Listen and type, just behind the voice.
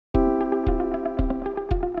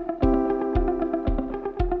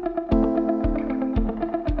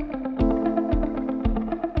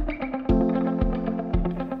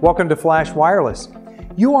Welcome to Flash Wireless.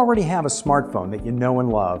 You already have a smartphone that you know and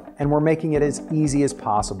love, and we're making it as easy as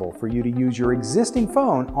possible for you to use your existing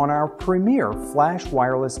phone on our premier Flash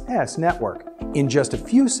Wireless S network. In just a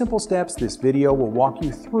few simple steps, this video will walk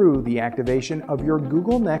you through the activation of your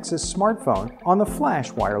Google Nexus smartphone on the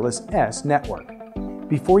Flash Wireless S network.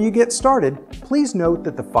 Before you get started, please note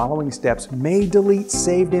that the following steps may delete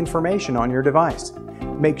saved information on your device.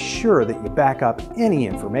 Make sure that you back up any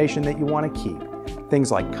information that you want to keep,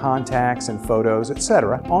 things like contacts and photos,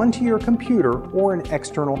 etc., onto your computer or an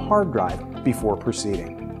external hard drive before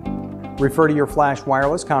proceeding. Refer to your Flash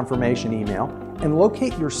Wireless confirmation email and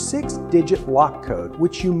locate your 6-digit lock code,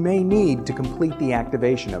 which you may need to complete the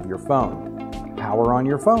activation of your phone. Power on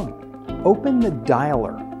your phone. Open the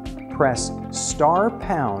dialer. Press *##,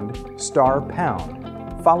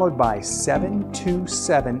 followed by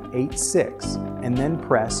 72786, and then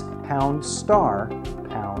press ###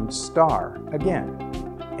 again.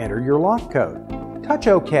 Enter your lock code. Touch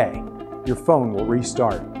OK. Your phone will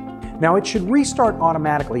restart. Now, it should restart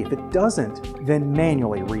automatically. If it doesn't, then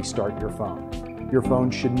manually restart your phone. Your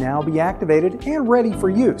phone should now be activated and ready for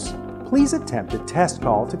use. Please attempt a test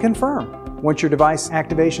call to confirm. Once your device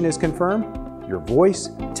activation is confirmed, your voice,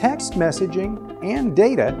 text messaging, and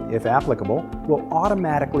data, if applicable, will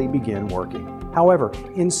automatically begin working. However,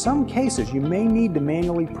 in some cases, you may need to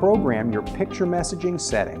manually program your picture messaging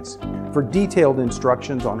settings. For detailed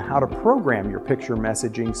instructions on how to program your picture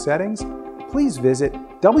messaging settings, please visit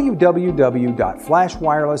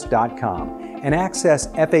www.flashwireless.com and access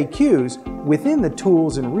FAQs within the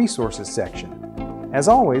Tools and Resources section. As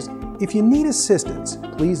always, if you need assistance,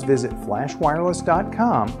 please visit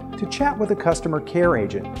flashwireless.com to chat with a customer care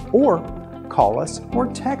agent, or call us or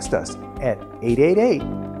text us at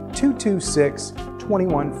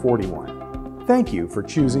 888-226-2141. Thank you for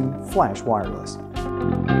choosing Flash Wireless.